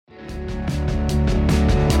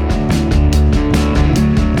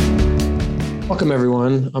Welcome,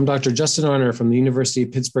 everyone. I'm Dr. Justin Arner from the University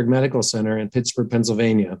of Pittsburgh Medical Center in Pittsburgh,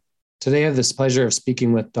 Pennsylvania. Today, I have this pleasure of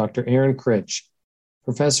speaking with Dr. Krych,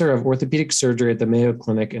 professor of orthopedic surgery at the Mayo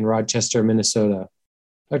Clinic in Rochester, Minnesota.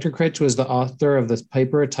 Dr. Krych was the author of the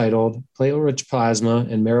paper titled Platelet-Rich-Plasma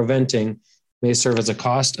and Marrow venting may serve as a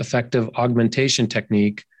cost-effective augmentation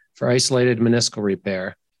technique for isolated meniscal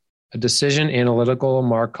repair, a decision-analytical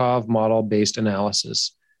Markov model-based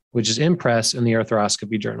analysis, which is in press in the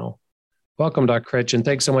Arthroscopy Journal. Welcome, Dr. Krych, and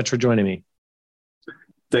thanks so much for joining me.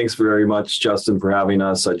 Thanks very much, Justin, for having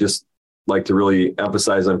us. I just like to really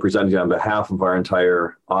emphasize I'm presenting on behalf of our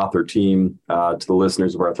entire author team to the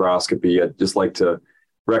listeners of Arthroscopy. I'd just like to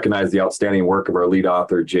recognize the outstanding work of our lead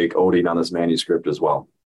author, Jake Oding, on this manuscript as well.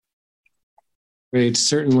 Great.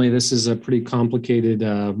 Certainly, this is a pretty complicated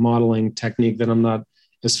modeling technique that I'm not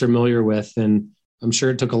as familiar with, and I'm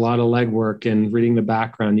sure it took a lot of legwork and reading the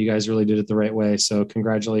background. You guys really did it the right way. So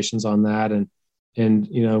congratulations on that. And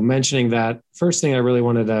mentioning that, first thing I really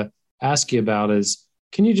wanted to ask you about is,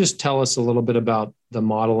 can you just tell us a little bit about the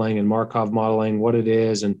modeling and Markov modeling, what it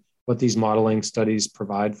is and what these modeling studies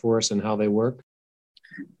provide for us and how they work?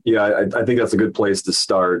 Yeah, I think that's a good place to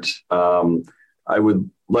start. I would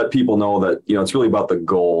let people know that, it's really about the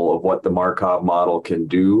goal of what the Markov model can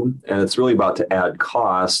do. And it's really about to add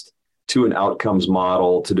cost to an outcomes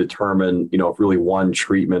model to determine, if really one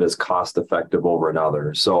treatment is cost effective over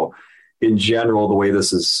another. So in general, the way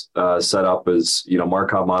this is set up is,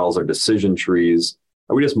 Markov models are decision trees.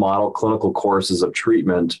 And we just model clinical courses of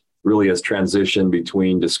treatment really as transition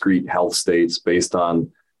between discrete health states based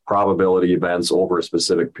on probability events over a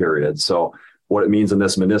specific period. So what it means in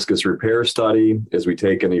this meniscus repair study is we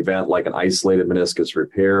take an event like an isolated meniscus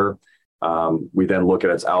repair. We then look at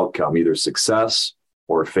its outcome, either success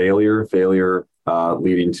or failure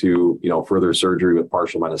leading to, further surgery with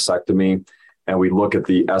partial meniscectomy. And we look at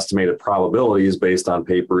the estimated probabilities based on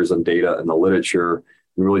papers and data in the literature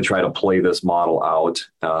and really try to play this model out.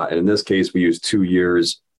 And in this case, we use 2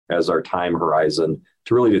 years as our time horizon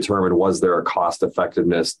to really determine, was there a cost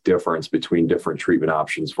effectiveness difference between different treatment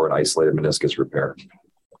options for an isolated meniscus repair?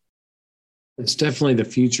 It's definitely the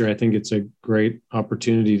future. I think it's a great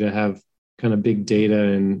opportunity to have kind of big data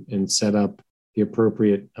and set up the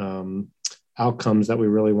appropriate outcomes that we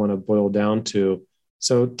really want to boil down to.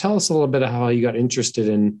 So tell us a little bit of how you got interested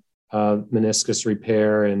in meniscus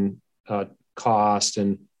repair and cost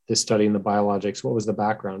and this studying the biologics. What was the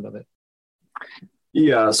background of it?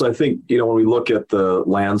 Yeah, so I think, when we look at the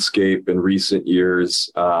landscape in recent years,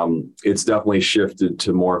 it's definitely shifted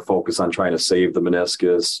to more focus on trying to save the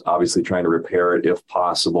meniscus, obviously trying to repair it if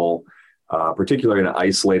possible, particularly in an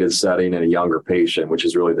isolated setting in a younger patient, which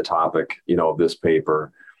is really the topic, of this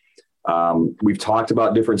paper. We've talked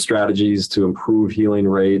about different strategies to improve healing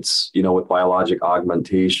rates, with biologic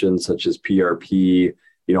augmentation, such as PRP,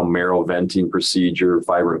 marrow venting procedure,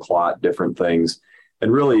 fiber and clot, different things.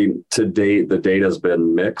 And really, to date, the data has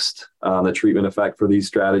been mixed on the treatment effect for these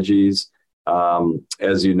strategies.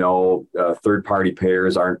 As you know, third-party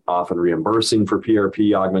payers aren't often reimbursing for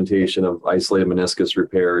PRP augmentation of isolated meniscus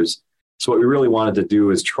repairs. So what we really wanted to do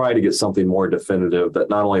is try to get something more definitive that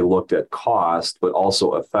not only looked at cost, but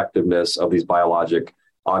also effectiveness of these biologic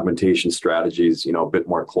augmentation strategies, a bit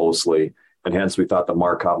more closely. And hence, we thought the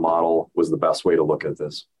Markov model was the best way to look at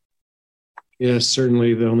this. Yes,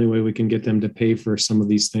 certainly the only way we can get them to pay for some of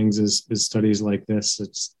these things is studies like this.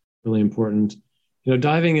 It's really important.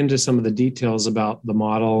 Diving into some of the details about the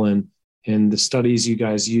model and the studies you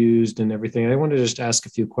guys used and everything, I wanted to just ask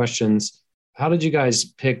a few questions. How did you guys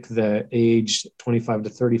pick the age 25 to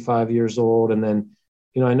 35 years old? And then,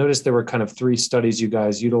 I noticed there were kind of 3 studies you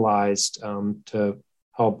guys utilized to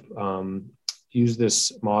help use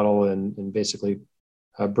this model and basically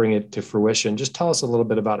bring it to fruition. Just tell us a little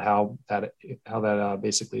bit about how that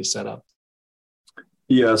basically is set up.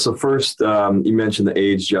 Yeah. So first, you mentioned the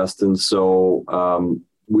age, Justin. So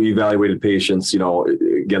we evaluated patients.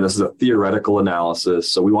 Again, this is a theoretical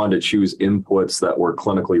analysis. So we wanted to choose inputs that were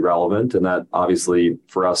clinically relevant, and that obviously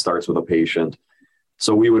for us starts with a patient.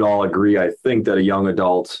 So we would all agree, I think, that a young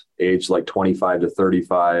adult aged like 25 to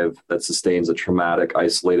 35 that sustains a traumatic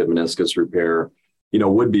isolated meniscus repair,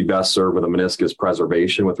 would be best served with a meniscus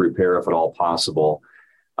preservation with repair if at all possible.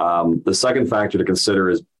 The second factor to consider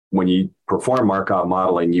is when you perform Markov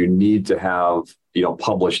modeling, you need to have,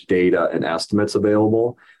 published data and estimates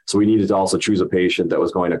available. So we needed to also choose a patient that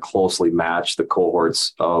was going to closely match the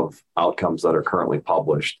cohorts of outcomes that are currently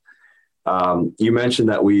published. You mentioned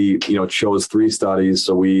that we, chose 3 studies.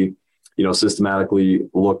 So we, systematically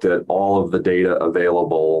looked at all of the data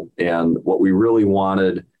available. And what we really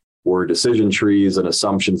wanted were decision trees and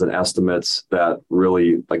assumptions and estimates that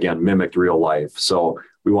really, again, mimicked real life. So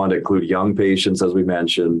we wanted to include young patients, as we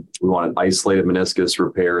mentioned. We wanted isolated meniscus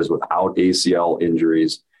repairs without ACL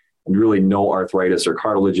injuries, and really no arthritis or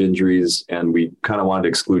cartilage injuries. And we kind of wanted to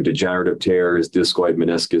exclude degenerative tears, discoid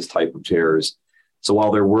meniscus type of tears. So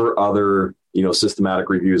while there were other, systematic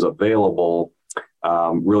reviews available,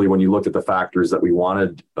 really, when you looked at the factors that we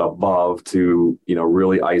wanted above to,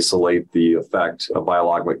 really isolate the effect of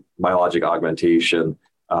biologic augmentation,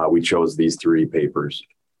 we chose these three papers.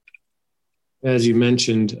 As you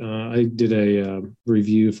mentioned, I did a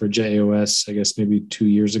review for JAOS, I guess maybe 2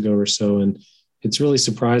 years ago or so, and it's really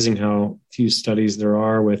surprising how few studies there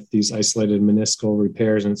are with these isolated meniscal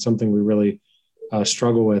repairs, and it's something we really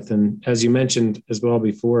struggle with. And as you mentioned as well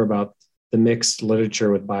before about the mixed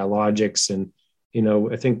literature with biologics, and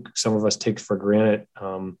I think some of us take for granted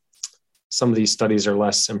some of these studies are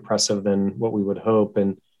less impressive than what we would hope.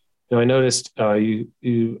 And I noticed you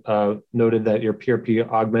noted that your PRP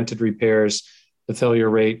augmented repairs, the failure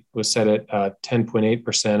rate was set at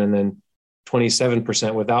 10.8% and then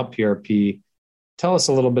 27% without PRP. Tell us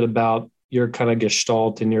a little bit about your kind of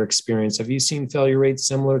gestalt and your experience. Have you seen failure rates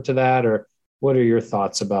similar to that, or what are your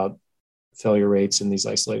thoughts about failure rates in these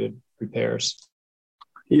isolated repairs?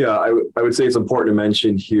 Yeah, I would say it's important to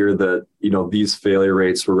mention here that, these failure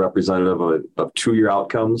rates were representative of 2-year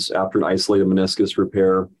outcomes after an isolated meniscus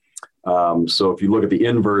repair. So if you look at the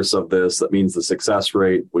inverse of this, that means the success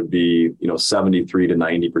rate would be, 73 to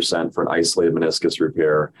 90% for an isolated meniscus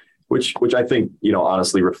repair, which I think,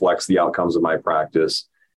 honestly reflects the outcomes of my practice.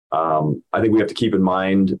 I think we have to keep in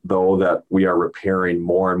mind, though, that we are repairing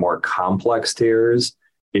more and more complex tears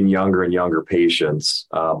in younger and younger patients.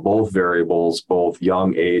 Both variables, both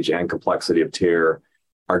young age and complexity of tear,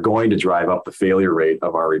 are going to drive up the failure rate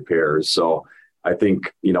of our repairs. So I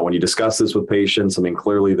think, when you discuss this with patients,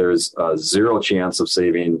 clearly there's a 0 chance of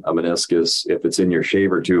saving a meniscus if it's in your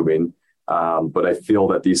shaver tubing. But I feel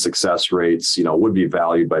that these success rates, would be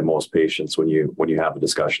valued by most patients when you have a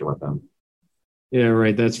discussion with them. Yeah,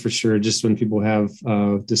 right. That's for sure. Just when people have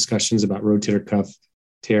discussions about rotator cuff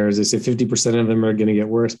tears, they say 50% of them are going to get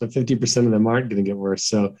worse, but 50% of them aren't going to get worse.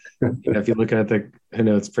 So if you look at I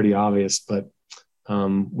know it's pretty obvious, but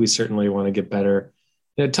we certainly want to get better.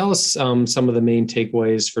 Tell us some of the main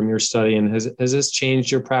takeaways from your study, and has this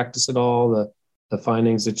changed your practice at all, the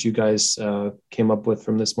findings that you guys came up with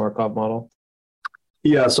from this Markov model?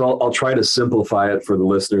 Yeah, so I'll try to simplify it for the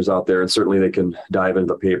listeners out there, and certainly they can dive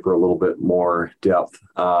into the paper a little bit more depth.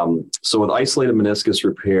 So with isolated meniscus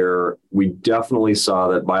repair, we definitely saw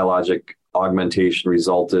that biologic augmentation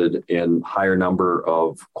resulted in higher number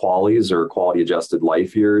of QALYs, or quality adjusted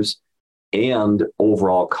life years, and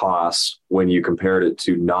overall costs when you compared it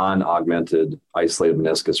to non-augmented isolated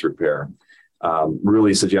meniscus repair,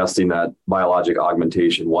 really suggesting that biologic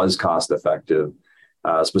augmentation was cost effective.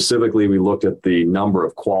 Specifically, we looked at the number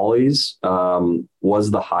of QALYs was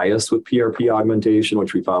the highest with PRP augmentation,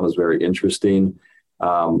 which we found was very interesting.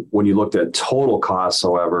 When you looked at total costs,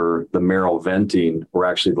 however, the marrow venting were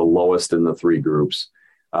actually the lowest in the 3 groups.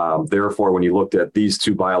 Therefore, when you looked at these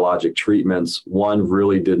 2 biologic treatments, one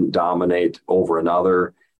really didn't dominate over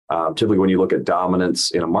another. Typically, when you look at dominance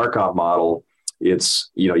in a Markov model, it's,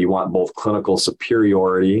 you want both clinical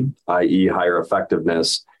superiority, i.e. higher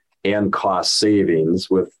effectiveness, and cost savings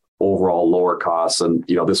with overall lower costs. And,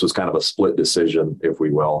 this was kind of a split decision, if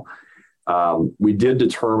we will. We did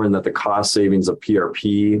determine that the cost savings of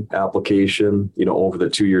PRP application, over the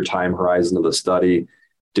 2-year time horizon of the study,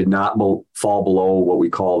 did not fall below what we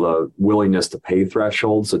call the willingness to pay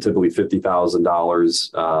threshold. So typically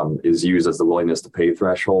 $50,000 is used as the willingness to pay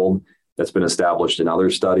threshold. That's been established in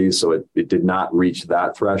other studies. So it did not reach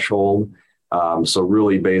that threshold. So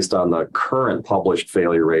really, based on the current published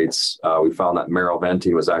failure rates, we found that marrow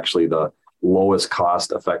venting was actually the lowest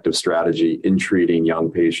cost effective strategy in treating young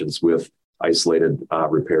patients with isolated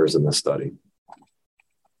repairs in this study.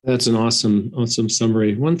 That's an awesome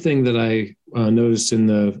summary. One thing that I noticed in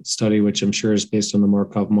the study, which I'm sure is based on the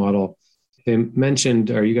Markov model,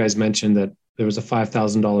 you guys mentioned that there was a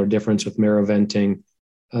 $5,000 difference with marrow venting.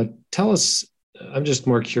 Tell us, I'm just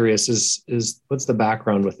more curious, is what's the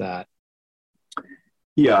background with that?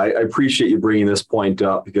 Yeah, I appreciate you bringing this point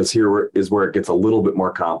up, because here is where it gets a little bit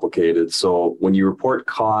more complicated. So when you report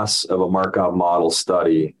costs of a Markov model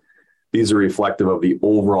study, these are reflective of the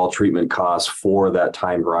overall treatment costs for that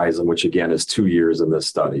time horizon, which again is 2 years in this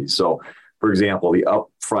study. So for example, the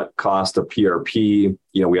upfront cost of PRP,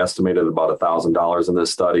 we estimated about $1,000 in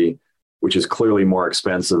this study, which is clearly more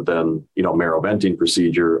expensive than, marrow venting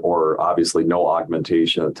procedure, or obviously no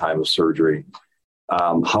augmentation at the time of surgery.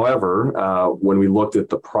 However, when we looked at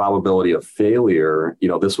the probability of failure,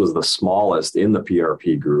 this was the smallest in the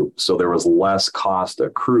PRP group. So there was less cost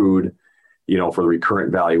accrued, for the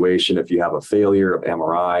recurrent valuation if you have a failure of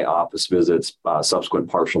MRI, office visits, subsequent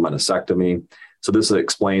partial meniscectomy. So this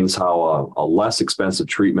explains how a less expensive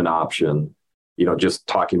treatment option, just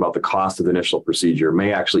talking about the cost of the initial procedure,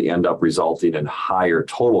 may actually end up resulting in higher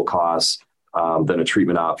total costs than a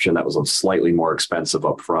treatment option that was slightly more expensive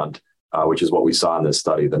upfront, which is what we saw in this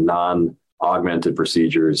study. The non-augmented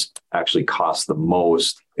procedures actually cost the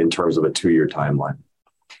most in terms of a 2-year timeline.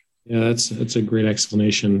 Yeah, that's a great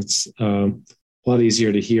explanation. It's a lot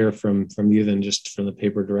easier to hear from you than just from the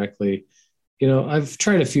paper directly. I've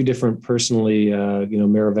tried a few different personally,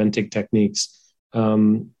 Marroventing techniques.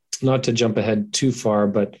 Not to jump ahead too far,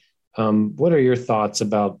 but what are your thoughts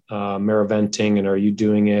about Marroventing, and are you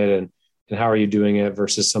doing it, and how are you doing it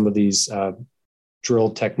versus some of these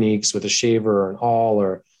drill techniques with a shaver or an awl,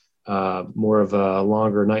 or more of a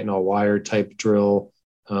longer nitinol wire type drill?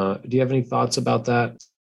 Do you have any thoughts about that?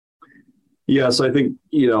 Yeah, so I think,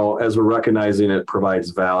 as we're recognizing it provides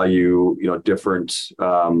value, different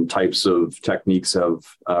types of techniques have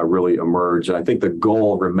really emerged. And I think the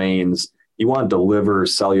goal remains you want to deliver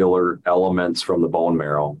cellular elements from the bone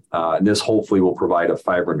marrow. And this hopefully will provide a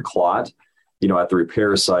fibrin clot, at the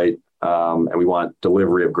repair site. And we want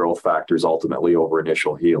delivery of growth factors ultimately over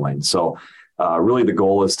initial healing. So really the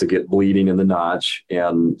goal is to get bleeding in the notch.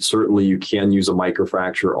 And certainly you can use a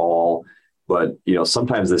microfracture awl. But,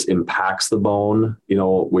 sometimes this impacts the bone,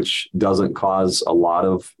 which doesn't cause a lot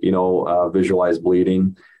of, visualized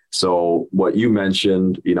bleeding. So what you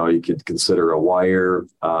mentioned, you could consider a wire.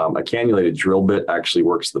 A cannulated drill bit actually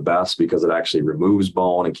works the best because it actually removes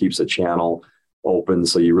bone and keeps a channel open.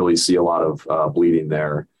 So you really see a lot of bleeding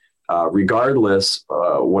there. Regardless,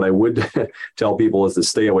 what I would tell people is to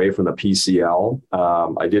stay away from the PCL.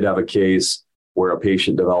 I did have a case where a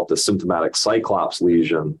patient developed a symptomatic cyclops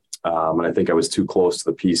lesion. And I think I was too close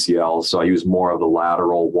to the PCL. So I used more of the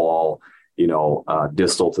lateral wall,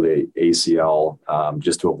 distal to the ACL,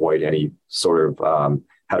 just to avoid any sort of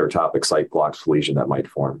heterotopic cyclops lesion that might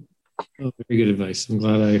form. Oh, very good advice. I'm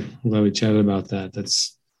glad we chatted about that.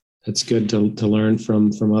 That's good to learn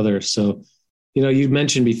from others. So, you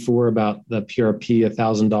mentioned before about the PRP,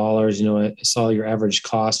 $1,000. I saw your average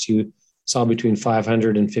cost. You saw between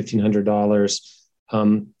 $500 and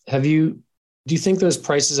 $1,500. Do you think those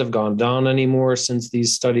prices have gone down anymore since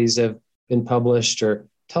these studies have been published? Or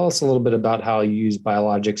tell us a little bit about how you use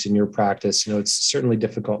biologics in your practice. It's certainly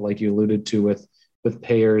difficult, like you alluded to, with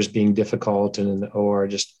payers being difficult, or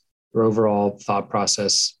just your overall thought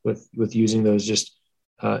process with using those just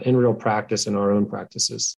in real practice in our own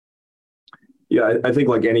practices. Yeah, I think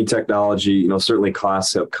like any technology, certainly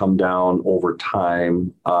costs have come down over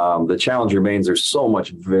time. The challenge remains there's so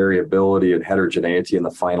much variability and heterogeneity in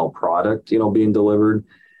the final product, being delivered.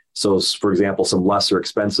 So, for example, some lesser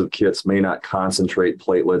expensive kits may not concentrate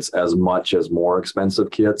platelets as much as more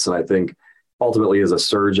expensive kits. And I think ultimately, as a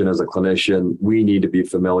surgeon, as a clinician, we need to be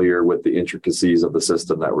familiar with the intricacies of the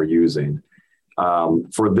system that we're using.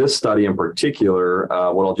 For this study in particular,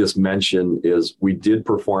 what I'll just mention is we did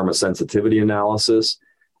perform a sensitivity analysis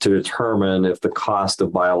to determine if the cost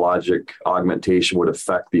of biologic augmentation would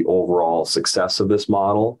affect the overall success of this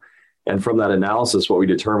model. And from that analysis, what we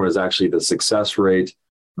determined is actually the success rate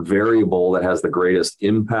variable that has the greatest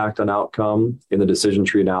impact on outcome in the decision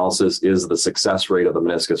tree analysis is the success rate of the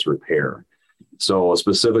meniscus repair. So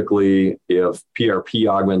specifically, if PRP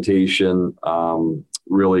augmentation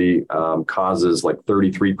really causes like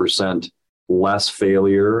 33% less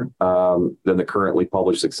failure than the currently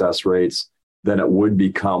published success rates, then it would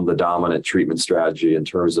become the dominant treatment strategy in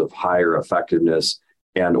terms of higher effectiveness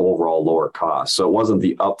and overall lower cost. So it wasn't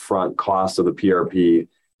the upfront cost of the PRP,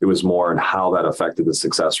 it was more in how that affected the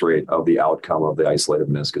success rate of the outcome of the isolated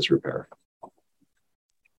meniscus repair.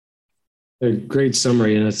 A great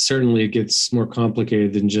summary, and it certainly gets more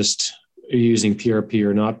complicated than just using PRP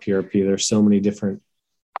or not PRP. There's so many different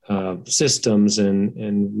systems,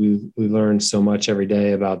 and we learn so much every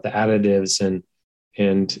day about the additives, and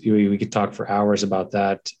we could talk for hours about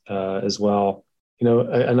that as well.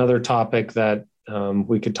 Another topic that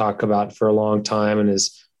we could talk about for a long time and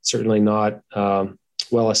is certainly not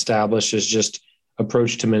well established is just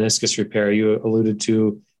approach to meniscus repair. You alluded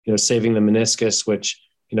to saving the meniscus, which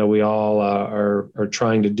we all are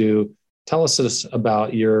trying to do. Tell us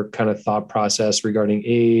about your kind of thought process regarding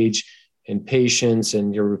age and patience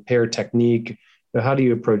and your repair technique. How do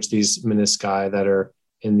you approach these menisci that are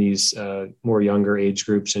in these more younger age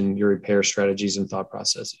groups and your repair strategies and thought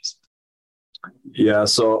processes? Yeah.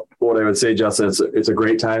 So what I would say, Justin, it's a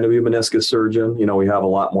great time to be a meniscus surgeon. We have a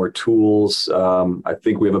lot more tools. I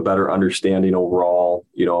think we have a better understanding overall,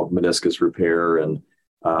 of meniscus repair. And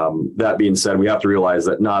that being said, we have to realize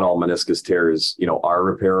that not all meniscus tears, are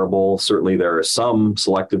repairable. Certainly there are some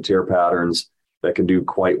selective tear patterns that can do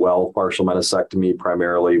quite well with partial meniscectomy,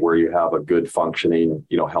 primarily where you have a good functioning,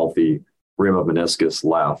 healthy rim of meniscus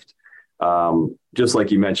left. Just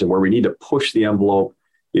like you mentioned, where we need to push the envelope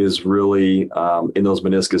is really in those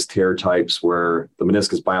meniscus tear types where the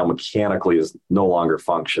meniscus biomechanically is no longer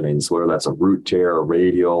functioning. So whether that's a root tear, a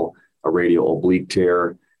radial oblique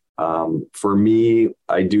tear. For me,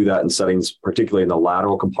 I do that in settings, particularly in the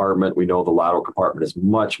lateral compartment. We know the lateral compartment is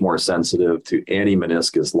much more sensitive to any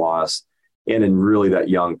meniscus loss and in really that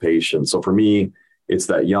young patient. So for me, it's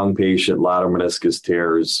that young patient lateral meniscus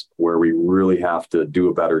tears where we really have to do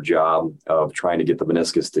a better job of trying to get the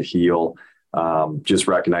meniscus to heal. Just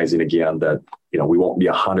recognizing again that, we won't be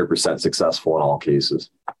 100% successful in all cases.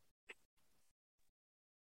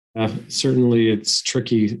 Certainly it's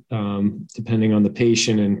tricky, depending on the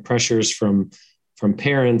patient and pressures from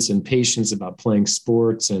parents and patients about playing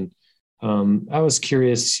sports. And I was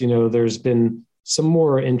curious, there's been some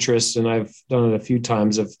more interest, and I've done it a few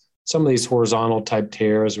times, of some of these horizontal type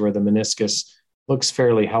tears where the meniscus looks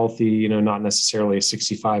fairly healthy, not necessarily a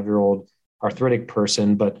 65-year-old arthritic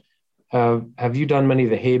person, but have you done many of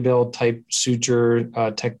the Haybill type suture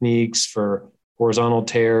techniques for horizontal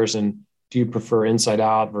tears? And do you prefer inside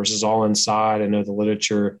out versus all inside? I know the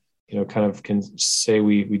literature, kind of can say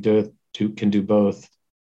we can do both.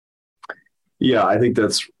 Yeah, I think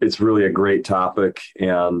it's really a great topic.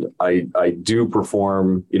 And I do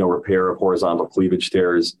perform, repair of horizontal cleavage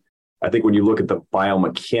tears. I think when you look at the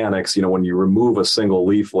biomechanics, when you remove a single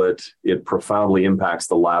leaflet, it profoundly impacts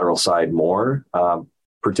the lateral side more.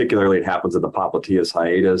 Particularly, it happens in the popliteus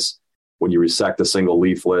hiatus. When you resect a single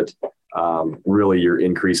leaflet, really you're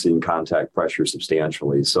increasing contact pressure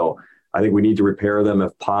substantially. So I think we need to repair them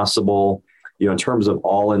if possible. In terms of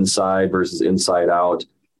all inside versus inside out,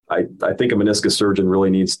 I think a meniscus surgeon really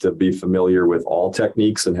needs to be familiar with all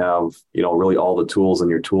techniques and have, really all the tools in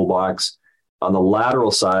your toolbox. On the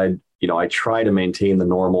lateral side, I try to maintain the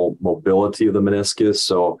normal mobility of the meniscus.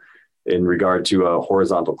 So in regard to a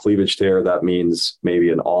horizontal cleavage tear, that means maybe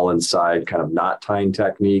an all inside kind of knot tying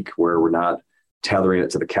technique where we're not tethering it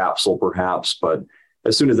to the capsule perhaps. But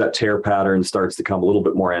as soon as that tear pattern starts to come a little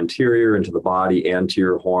bit more anterior into the body,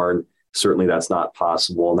 anterior horn, certainly that's not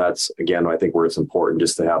possible. And that's, again, I think where it's important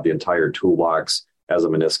just to have the entire toolbox as a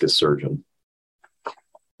meniscus surgeon.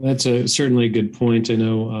 That's certainly a good point. I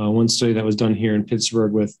know one study that was done here in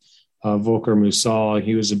Pittsburgh with Volker Musal,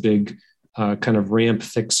 he was a big kind of ramp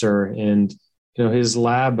fixer, and his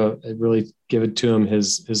lab really give it to him.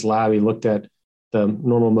 His lab, he looked at the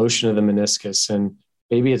normal motion of the meniscus, and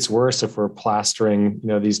maybe it's worse if we're plastering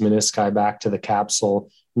these menisci back to the capsule,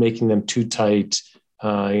 making them too tight.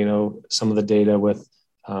 Some of the data with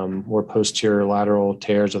more posterior lateral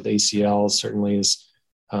tears with ACLs certainly is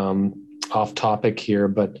off topic here,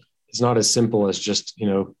 but it's not as simple as just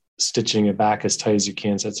stitching it back as tight as you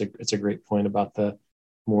can. So it's a great point about the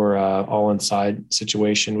more all inside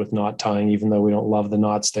situation with knot tying, even though we don't love the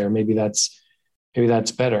knots there. Maybe that's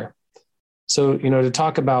better. So, to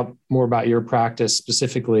talk more about your practice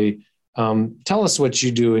specifically, tell us what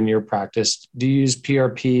you do in your practice. Do you use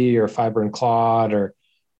PRP or fibrin clot, or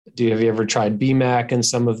have you ever tried BMAC in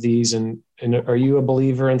some of these? And are you a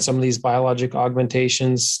believer in some of these biologic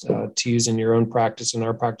augmentations to use in your own practice and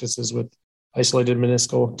our practices with isolated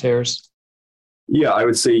meniscal tears? Yeah, I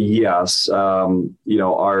would say yes.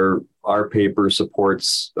 Our paper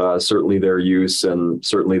supports certainly their use, and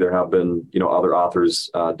certainly there have been other authors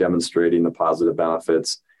demonstrating the positive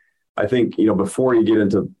benefits. I think before you get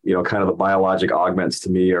into kind of the biologic augments, to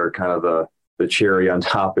me are kind of the cherry on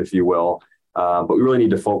top, if you will. But we really need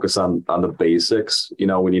to focus on the basics.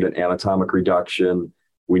 We need an anatomic reduction.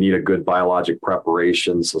 We need a good biologic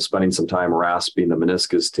preparation. So spending some time rasping the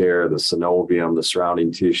meniscus tear, the synovium, the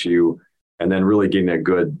surrounding tissue, and then really getting a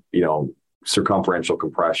good, circumferential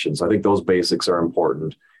compression. So I think those basics are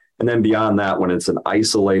important. And then beyond that, when it's an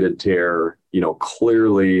isolated tear,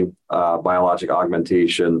 clearly biologic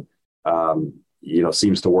augmentation,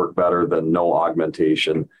 seems to work better than no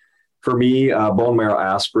augmentation. For me, bone marrow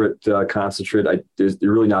aspirate concentrate, there's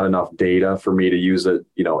really not enough data for me to use it,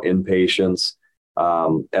 in patients.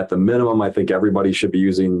 At the minimum, I think everybody should be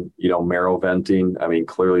using, marrow venting. I mean,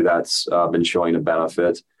 clearly that's been showing a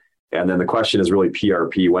benefit. And then the question is really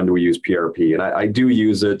PRP. When do we use PRP? And I do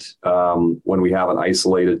use it when we have an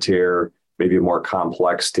isolated tear, maybe a more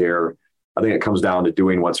complex tear. I think it comes down to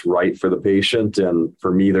doing what's right for the patient. And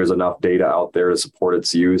for me, there's enough data out there to support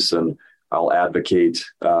its use. And I'll advocate,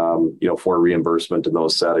 for reimbursement in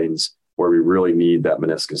those settings where we really need that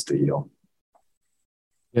meniscus to heal.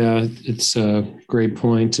 Yeah, it's a great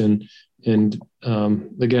point. And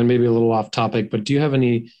again, maybe a little off topic, but do you have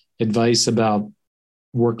any advice about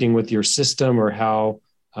working with your system, or how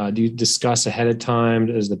do you discuss ahead of time?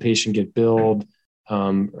 Does the patient get billed?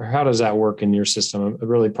 Or how does that work in your system? It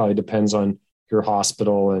really probably depends on your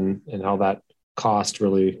hospital and how that cost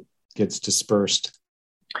really gets dispersed.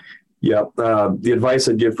 Yeah. The advice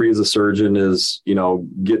I'd give for you as a surgeon is,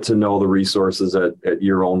 get to know the resources at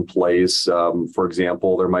your own place. For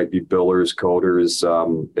example, there might be billers, coders,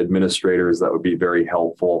 administrators that would be very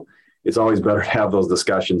helpful. It's always better to have those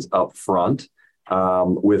discussions up front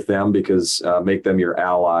with them, because make them your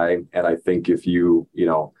ally. And I think if you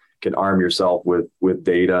can arm yourself with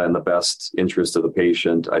data in the best interest of the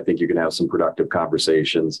patient, I think you can have some productive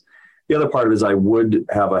conversations. The other part of it is I would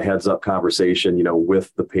have a heads up conversation,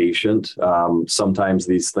 with the patient. Sometimes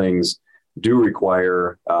these things do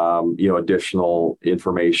require, additional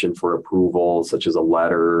information for approval, such as a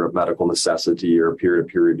letter of medical necessity or a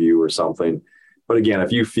peer-to-peer review or something. But again,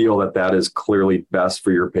 if you feel that is clearly best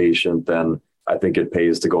for your patient, then I think it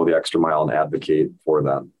pays to go the extra mile and advocate for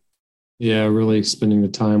them. Yeah, really spending the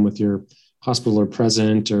time with your hospital or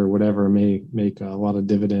president or whatever may make a lot of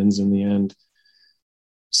dividends in the end.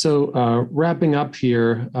 So wrapping up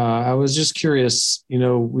here, I was just curious,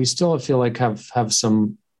 we still feel like have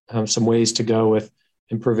some ways to go with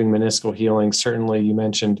improving meniscal healing. Certainly you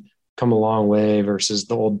mentioned come a long way versus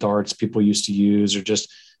the old darts people used to use, or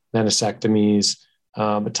just meniscectomies.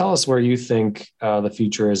 But tell us where you think the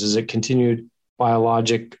future is. Is it continued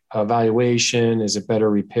biologic evaluation? Is it better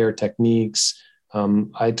repair techniques?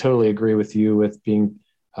 I totally agree with you with being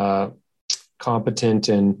competent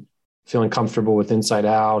and feeling comfortable with inside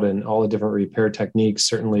out and all the different repair techniques.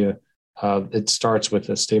 Certainly it starts with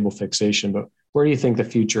a stable fixation, but where do you think the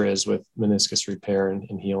future is with meniscus repair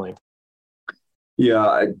and healing? Yeah,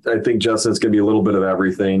 I think, Justin, it's going to be a little bit of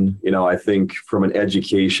everything. I think from an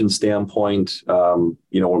education standpoint, when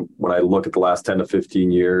I look at the last 10 to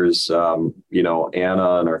 15 years, Anna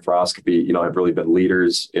and arthroscopy, have really been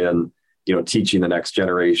leaders in, teaching the next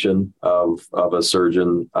generation of a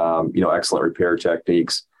surgeon, excellent repair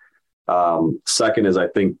techniques. Second is, I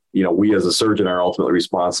think, we as a surgeon are ultimately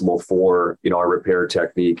responsible for, our repair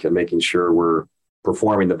technique and making sure we're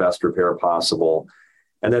performing the best repair possible.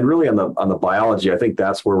 And then really on the biology, I think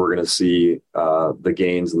that's where we're going to see the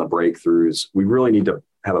gains and the breakthroughs. We really need to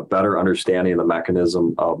have a better understanding of the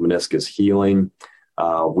mechanism of meniscus healing.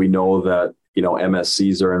 We know that,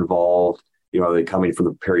 MSCs are involved. Are they coming from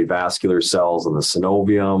the perivascular cells in the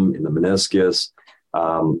synovium, in the meniscus?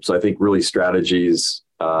 So I think really strategies,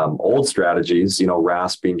 old strategies,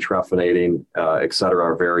 rasping, trephinating, et cetera,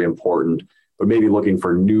 are very important, but maybe looking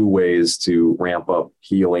for new ways to ramp up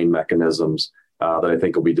healing mechanisms that I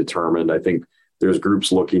think will be determined. I think there's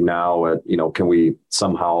groups looking now at, can we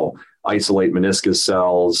somehow isolate meniscus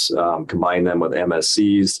cells, combine them with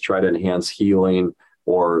MSCs to try to enhance healing,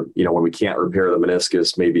 or, when we can't repair the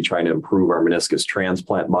meniscus, maybe trying to improve our meniscus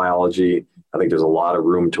transplant biology. I think there's a lot of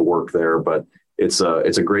room to work there, but it's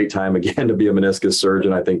a great time again to be a meniscus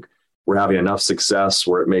surgeon. I think we're having enough success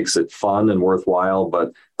where it makes it fun and worthwhile,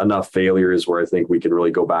 but enough failures where I think we can really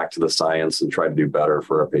go back to the science and try to do better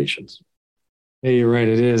for our patients. Hey, you're right.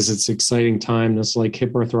 It is. It's an exciting time. That's like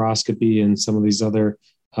hip arthroscopy and some of these other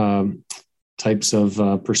types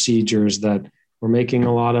of procedures that we're making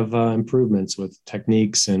a lot of improvements with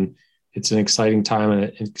techniques. And it's an exciting time,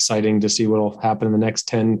 and exciting to see what will happen in the next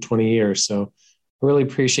 10, 20 years. So I really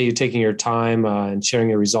appreciate you taking your time and sharing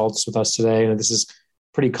your results with us today. And this is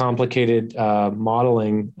pretty complicated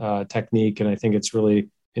modeling technique. And I think it's really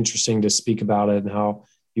interesting to speak about it and how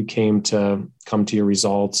you come to your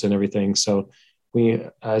results and everything. So we,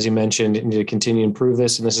 as you mentioned, need to continue to improve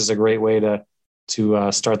this. And this is a great way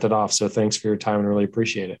to start that off. So thanks for your time, and really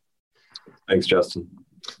appreciate it. Thanks, Justin.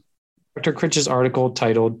 Dr. Krich's article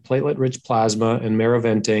titled Platelet-Rich Plasma and Marrow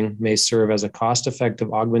Venting may serve as a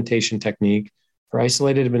cost-effective augmentation technique for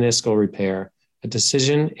isolated meniscal repair. A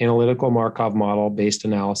decision-analytical Markov model-based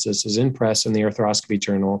analysis is in press in the Arthroscopy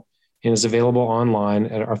Journal and is available online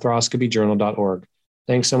at arthroscopyjournal.org.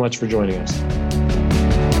 Thanks so much for joining us.